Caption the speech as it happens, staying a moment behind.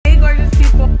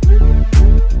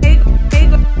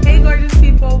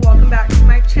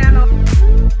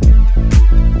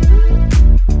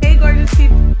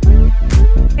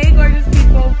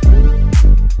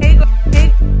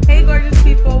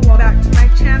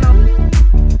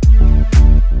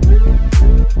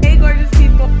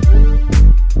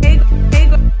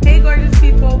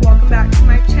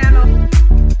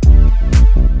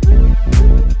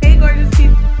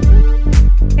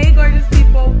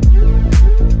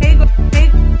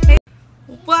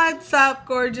What's up,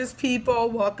 gorgeous people?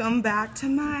 Welcome back to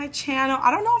my channel. I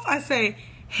don't know if I say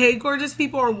hey gorgeous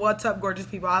people or what's up gorgeous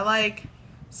people. I like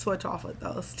switch off with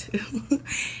those two.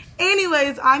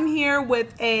 Anyways, I'm here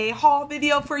with a haul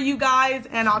video for you guys,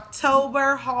 an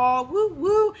October haul, woo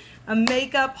woo, a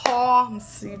makeup haul. I'm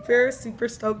super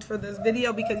stoked for this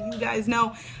video because you guys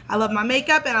know I love my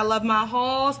makeup and I love my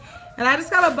hauls. And I just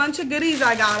got a bunch of goodies.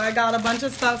 I got a bunch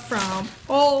of stuff from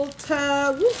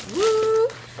Ulta, woo woo.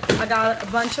 I got a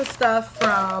bunch of stuff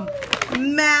from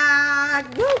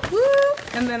MAC, woo woo.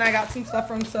 And then I got some stuff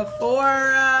from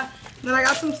Sephora. And then I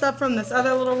got some stuff from this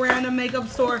other little random makeup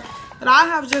store that I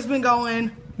have just been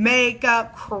going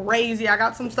makeup crazy. I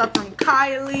got some stuff from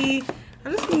Kylie.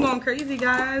 I've just been going crazy,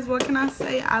 guys. What can I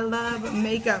say? I love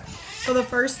makeup. So the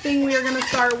first thing we are going to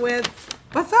start with,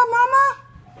 what's up, mama?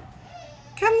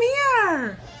 Come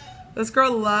here. This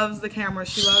girl loves the camera.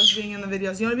 She loves being in the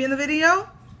videos. You want to be in the video?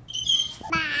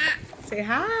 Say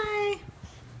hi.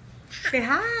 Say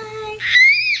hi.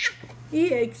 You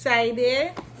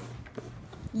excited?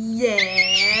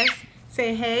 Yes.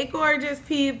 Say hey, gorgeous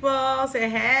people. Say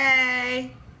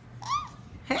hey.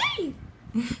 Hey.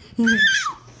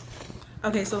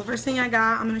 Okay, so the first thing I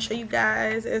got, I'm going to show you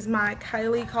guys, is my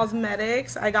Kylie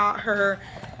Cosmetics. I got her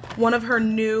one of her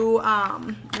new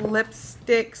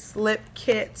lipsticks, lip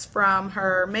kits from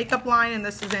her makeup line, and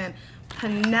this is in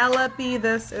Penelope.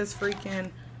 This is freaking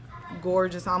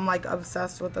gorgeous. I'm like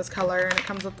obsessed with this color, and it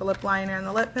comes with the lip liner and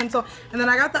the lip pencil. And then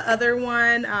I got the other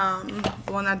one,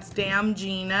 the one that's Damn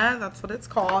Gina, that's what it's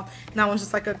called, and that one's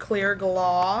just like a clear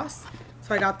gloss.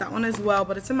 So I got that one as well,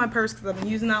 but it's in my purse because I've been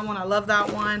using that one. I love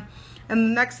that one. And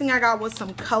the next thing I got was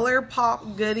some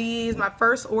ColourPop goodies. My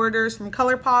first orders from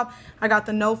ColourPop. I got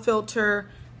the No Filter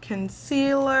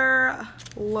concealer.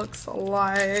 Looks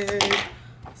like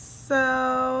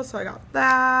so. So I got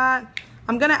that.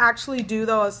 I'm going to actually do,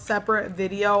 though, a separate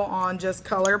video on just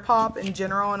ColourPop in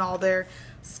general and all their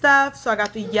stuff. So I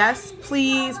got the Yes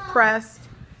Please Pressed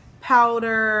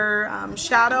Powder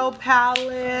Shadow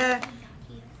Palette,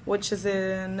 which is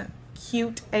in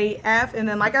Cute AF. And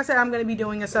then, like I said, I'm going to be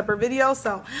doing a separate video.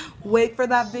 So wait for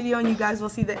that video and you guys will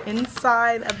see the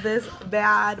inside of this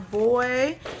bad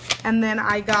boy. And then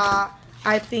I got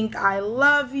I Think I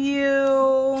Love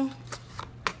You.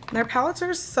 Their palettes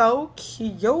are so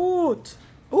cute.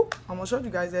 Oh, almost showed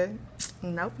you guys it.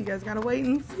 Nope, you guys gotta wait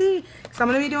and see. So I'm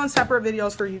gonna be doing separate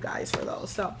videos for you guys for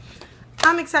those. So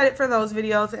I'm excited for those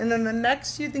videos. And then the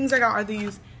next few things I got are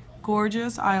these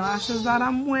gorgeous eyelashes that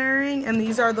I'm wearing. And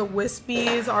these are the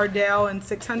Wispies Ardell in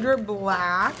 600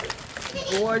 Black.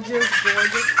 Gorgeous,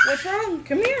 gorgeous. What's wrong?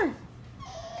 Come here.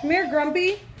 Come here,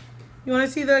 Grumpy. You wanna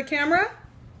see the camera?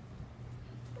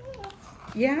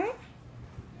 Yeah?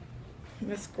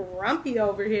 Miss Grumpy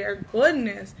over here,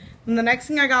 goodness. And the next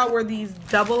thing I got were these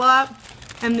Double Up,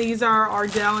 and these are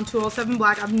Ardell in 207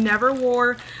 Black. I've never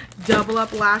wore Double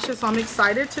Up lashes, so I'm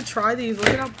excited to try these. Look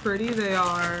at how pretty they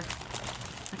are.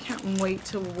 I can't wait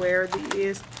to wear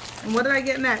these. And what did I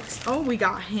get next? Oh, we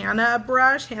got Hannah a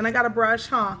brush. Hannah got a brush,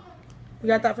 huh? We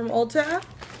got that from Ulta.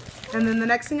 And then the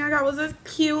next thing I got was this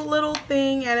cute little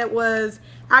thing, and it was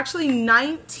actually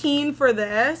 $19 for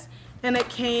this. And it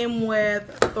came with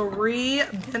 3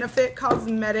 Benefit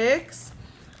Cosmetics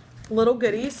little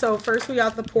goodies. So first we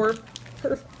got the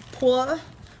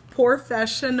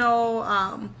Professional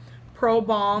Pro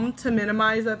Balm to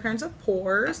minimize the appearance of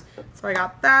pores. So I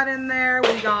got that in there.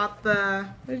 We got the,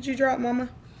 what did you drop, mama?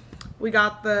 We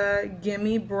got the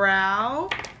Gimme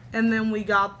Brow. And then we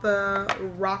got the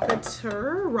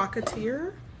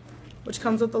Rocketeer, which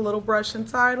comes with a little brush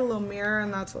inside, a little mirror,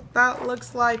 and that's what that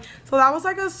looks like. So that was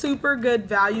like a super good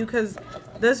value because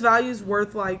this value is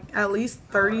worth like at least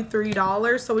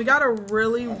 $33. So we got a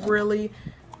really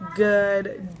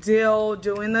good deal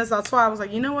doing this. That's why I was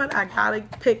like, you know what? I gotta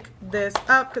pick this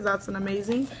up because that's an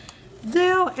amazing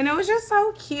deal. And it was just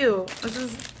so cute. This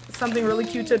is something really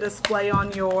cute to display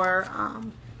on your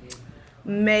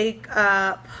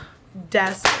makeup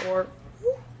desk or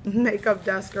makeup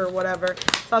desk or whatever.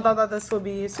 So I thought that this would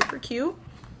be super cute.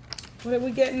 What did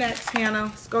we get next, Hannah?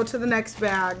 Let's go to the next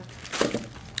bag.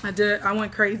 I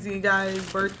went crazy,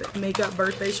 guys. Makeup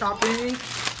birthday shopping.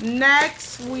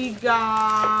 Next we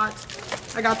got,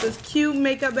 I got this cute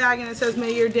makeup bag, and it says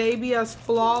may your day be as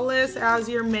flawless as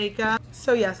your makeup.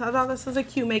 So yes, I thought this was a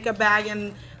cute makeup bag,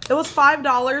 and it was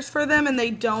 $5 for them, and they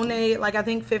donate like I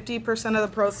think 50% of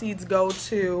the proceeds go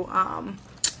to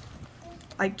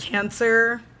like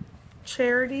cancer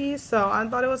charity. So I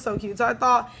thought it was so cute. So I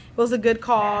thought it was a good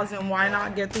cause, and why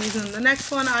not get these. And the next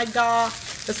one I got,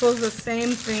 this was the same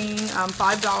thing,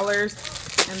 $5.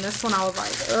 And this one I was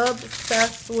like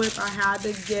obsessed with. I had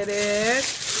to get it.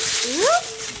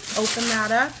 Whoop. open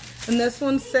that up. And this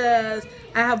one says,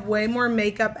 I have way more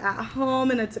makeup at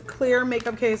home, and it's a clear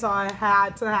makeup case, so I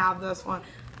had to have this one.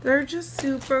 They're just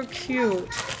super cute.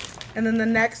 And then the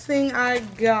next thing I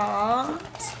got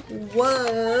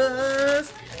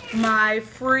was my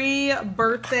free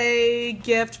birthday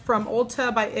gift from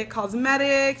Ulta by IT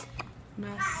Cosmetics.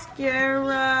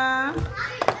 Mascara.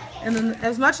 And then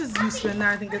as much as you spend there,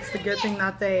 I think it's the good thing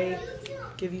that they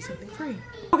give you something free.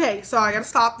 Okay, so I gotta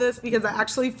stop this because I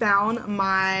actually found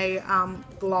my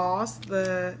gloss,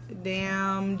 the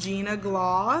Damn Gina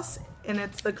gloss, and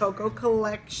it's the Cocoa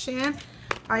Collection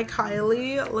by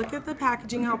Kylie. Look at the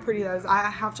packaging, how pretty that is. I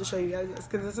have to show you guys this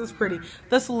because this is pretty.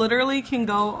 This literally can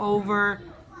go over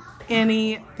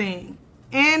anything,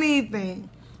 anything.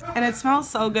 And it smells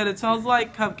so good. It smells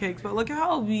like cupcakes, but look at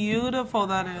how beautiful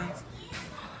that is.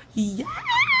 Yes!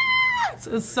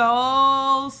 It's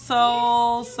so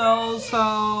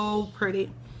pretty.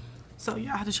 So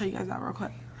yeah, I had to show you guys that real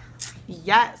quick.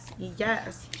 Yes,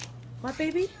 yes. What,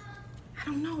 baby? I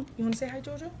don't know. You want to say hi,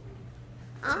 Jojo?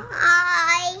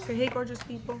 Hi. Say hey, gorgeous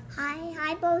people.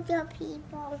 Hi, gorgeous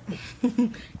people.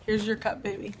 Here's your cup,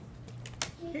 baby.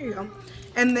 Here you go.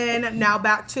 And then now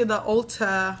back to the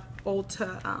Ulta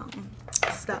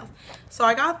stuff. So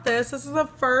I got this. This is the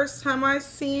first time I've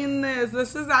seen this.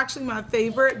 This is actually my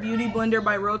favorite beauty blender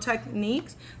by Real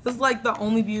Techniques. This is like the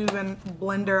only beauty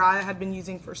blender I had been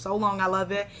using for so long. I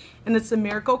love it. And it's a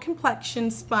Miracle Complexion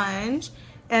Sponge.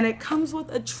 And it comes with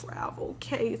a travel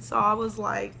case. So I was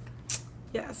like,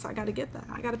 yes, I gotta get that.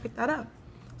 I gotta pick that up.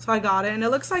 So I got it. And it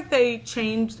looks like they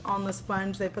changed on the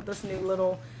sponge. They put this new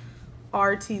little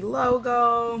RT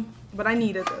logo. But I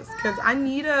needed this because I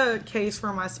need a case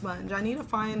for my sponge. I need to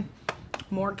find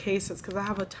more cases because I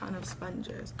have a ton of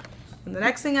sponges. And the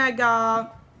next thing I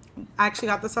got, I actually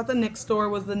got this at the NYX store,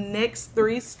 was the NYX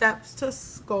 3 Steps to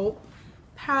Sculpt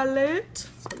palette.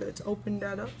 So let's open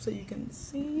that up so you can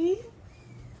see.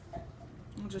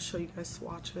 I'll just show you guys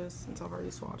swatches since I've already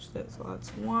swatched it. So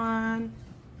that's 1,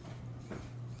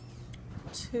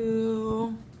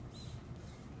 2,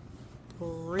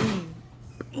 3.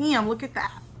 Bam, look at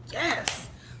that. Yes.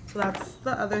 So that's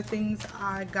the other things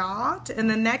I got. And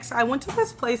then next, I went to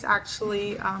this place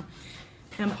actually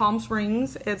in Palm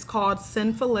Springs. It's called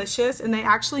Sinfulicious, and they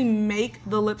actually make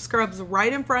the lip scrubs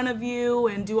right in front of you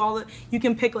and do all the, you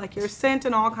can pick like your scent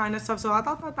and all kind of stuff. So I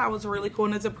thought that was really cool,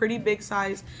 and it's a pretty big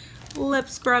size lip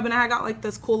scrub. And I got like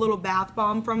this cool little bath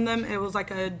bomb from them. It was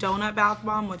like a donut bath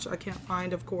bomb, which I can't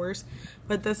find, of course.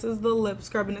 But this is the lip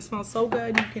scrub, and it smells so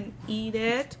good. You can eat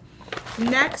it.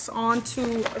 Next, on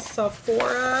to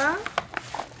Sephora.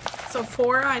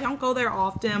 Sephora, I don't go there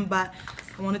often, but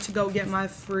I wanted to go get my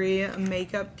free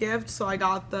makeup gift. So I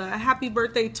got the Happy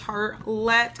Birthday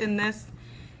Tartlet, and this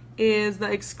is the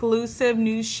exclusive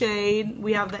new shade.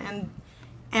 We have the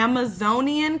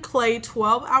Amazonian Clay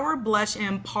 12-Hour Blush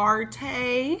in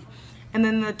Partay, and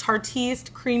then the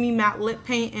Tartiste Creamy Matte Lip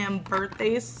Paint in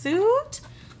Birthday Suit.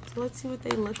 So let's see what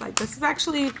they look like. This is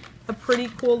actually a pretty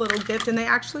cool little gift, and they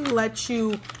actually let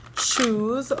you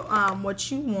choose what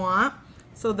you want.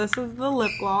 So this is the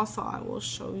lip gloss, so I will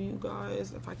show you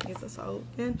guys if I can get this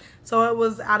open. So it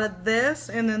was out of this,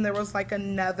 and then there was like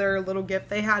another little gift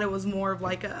they had. It was more of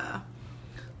like a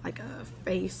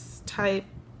face type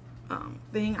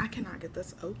thing. I cannot get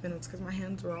this open. It's because my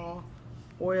hands are all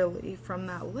oily from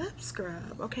that lip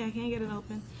scrub. Okay, I can't get it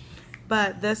open.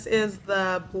 But this is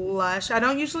the blush. I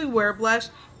don't usually wear blush,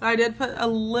 but I did put a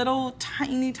little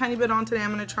tiny bit on today.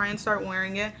 I'm going to try and start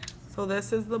wearing it. So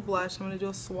this is the blush. I'm going to do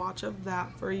a swatch of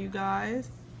that for you guys.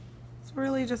 It's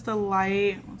really just a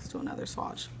light, let's do another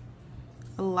swatch.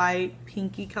 A light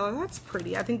pinky color. That's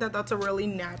pretty. I think that that's a really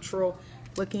natural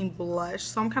looking blush.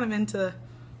 So I'm kind of into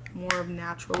more of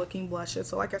natural looking blushes.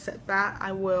 So like I said, that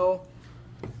I will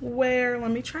wear.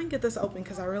 Let me try and get this open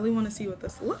because I really want to see what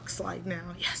this looks like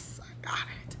now. Yes. Got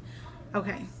it.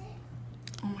 Okay.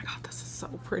 Oh my god, this is so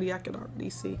pretty. I could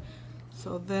already see.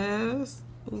 So this,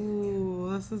 ooh,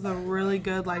 this is a really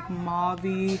good like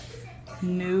mauve-y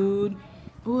nude.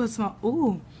 Ooh, it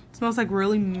smells like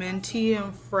really minty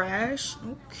and fresh.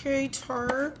 Okay,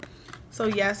 Tarte. So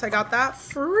yes, I got that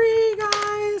free,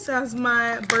 guys, as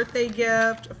my birthday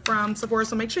gift from Sephora.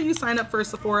 So make sure you sign up for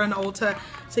Sephora and Ulta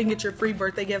so you can get your free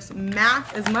birthday gifts.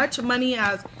 MAC, as much money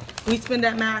as we spend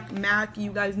at MAC, you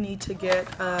guys need to get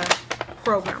a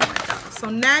program like that. So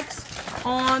next,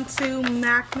 on to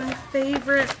MAC, my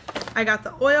favorite. I got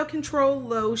the oil control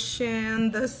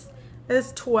lotion. This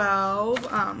is 12.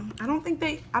 I don't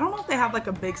know if they have like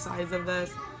a big size of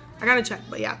this. I gotta check,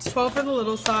 but yeah, it's 12 for the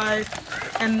little size.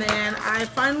 And then I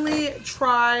finally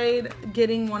tried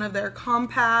getting one of their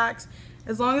compacts,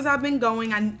 as long as I've been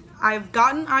going, I've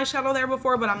gotten eyeshadow there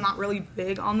before, but I'm not really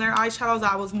big on their eyeshadows.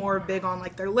 I was more big on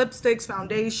like their lipsticks,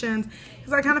 foundations,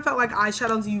 because I kind of felt like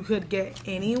eyeshadows you could get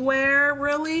anywhere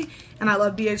really. And I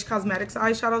love BH Cosmetics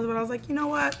eyeshadows, but I was like, you know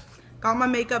what? Got my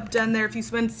makeup done there. If you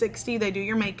spend $60, they do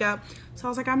your makeup. So I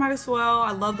was like, I might as well.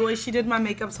 I love the way she did my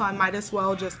makeup, so I might as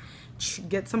well just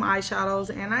get some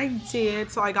eyeshadows. And I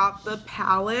did. So I got the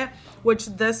palette, which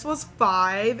this was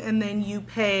 $5, and then you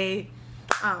pay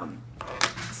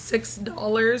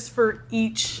 $6 for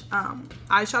each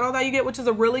eyeshadow that you get, which is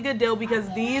a really good deal because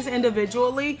these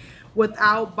individually,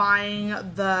 without buying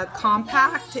the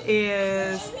compact,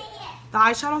 the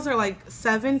eyeshadows are like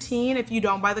 $17 if you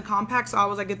don't buy the compact. So I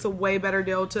was like, it's a way better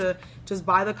deal to just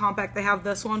buy the compact. They have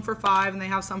this one for $5 and they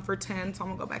have some for $10, so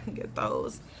I'm gonna go back and get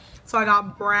those. So I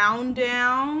got Brown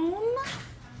Down,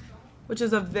 which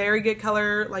is a very good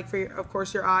color, like for of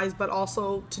course your eyes, but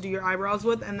also to do your eyebrows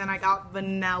with. And then I got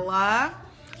Vanilla.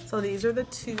 So these are the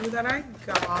two that I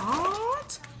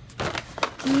got.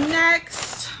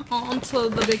 Next, onto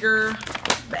the bigger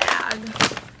bag,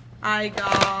 I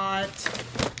got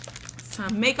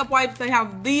some makeup wipes. They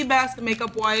have the best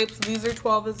makeup wipes. These are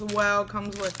 12 as well.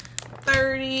 Comes with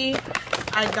 30.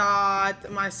 I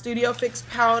got my Studio Fix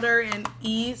powder in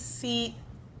NC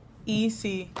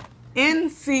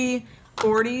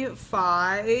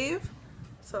 45.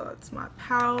 So that's my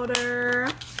powder.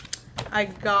 I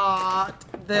got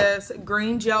this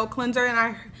green gel cleanser,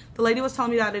 and the lady was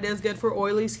telling me that it is good for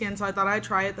oily skin, so I thought I'd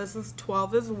try it. This is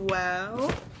 12 as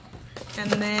well. And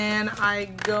then I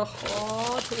got,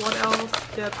 what else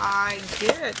did I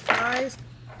get, guys?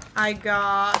 I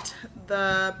got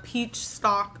the Peach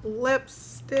Stock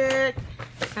lipstick,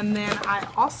 and then I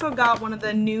also got one of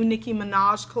the new Nicki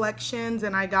Minaj collections,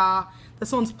 and I got,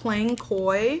 this one's Plain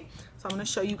Koi. So I'm going to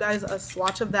show you guys a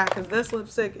swatch of that because this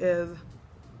lipstick is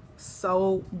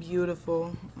so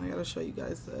beautiful. I gotta show you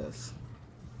guys this.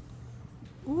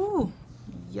 Ooh,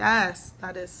 yes,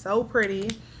 that is so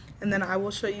pretty. And then I will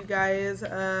show you guys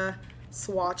a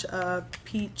swatch of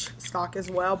Peach Stock as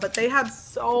well. But they had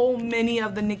so many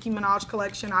of the Nicki Minaj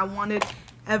collection. I wanted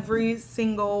every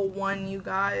single one, you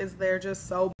guys. They're just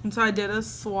so, and so I did a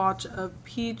swatch of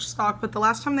Peach Stock, but the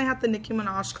last time they had the Nicki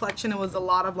Minaj collection, it was a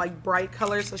lot of like bright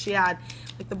colors. So she had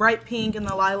like the bright pink and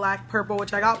the lilac purple,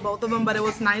 which I got both of them, but it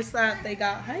was nice that they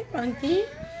got, hi Funky,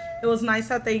 it was nice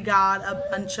that they got a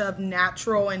bunch of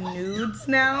natural and nudes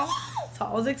now. So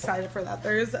I was excited for that.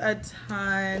 There's a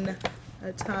ton.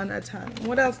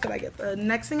 What else did I get? The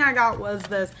next thing I got was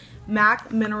this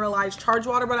MAC mineralized charge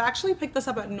water, but I actually picked this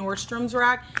up at Nordstrom's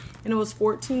rack, and it was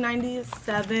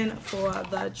 $14.97 for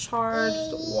the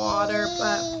charged water,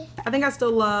 but I think I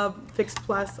still love Fix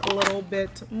Plus a little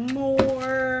bit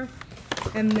more.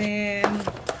 And then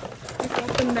I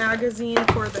got the magazine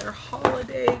for their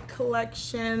holiday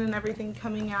collection and everything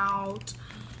coming out.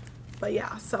 But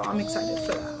yeah, so I'm excited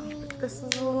for that. This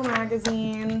is a little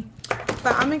magazine.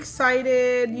 But I'm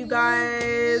excited, you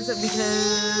guys,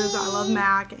 because I love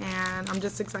MAC and I'm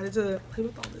just excited to play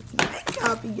with all this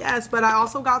makeup. Yes, but I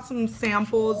also got some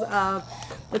samples of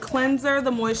the cleanser,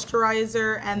 the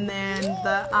moisturizer, and then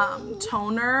the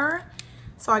toner.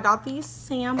 So I got these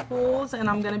samples and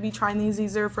I'm going to be trying these.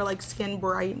 These are for like skin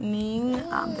brightening,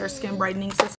 their skin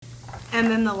brightening system. And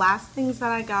then the last things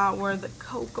that I got were the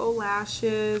Cocoa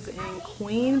Lashes and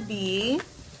Queen Bee.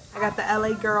 I got the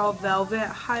LA Girl Velvet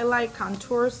Highlight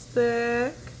Contour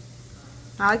Stick.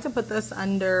 I like to put this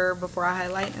under before I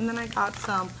highlight. And then I got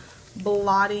some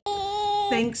blotting.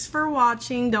 Thanks for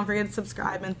watching. Don't forget to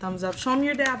subscribe and thumbs up. Show him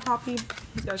your dab, Poppy.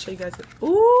 He's got to show you guys.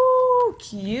 Ooh,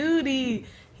 cutie.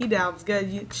 He dabs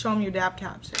good. Show him your dab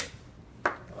capture.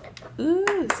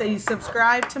 Ooh, say you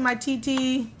subscribe to my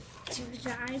TT.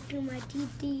 Subscribe to my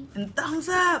TT. And thumbs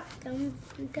up. Thumbs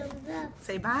up.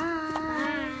 Say bye.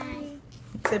 Bye.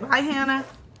 Say bye, Hannah.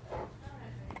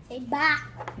 Say bye.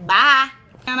 Bye,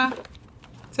 Hannah.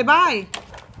 Say bye.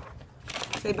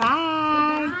 Say bye.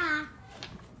 Bye.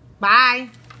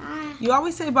 Bye. Bye. You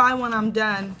always say bye when I'm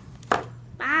done.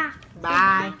 Bye. Bye.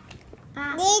 Bye.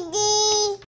 Bye.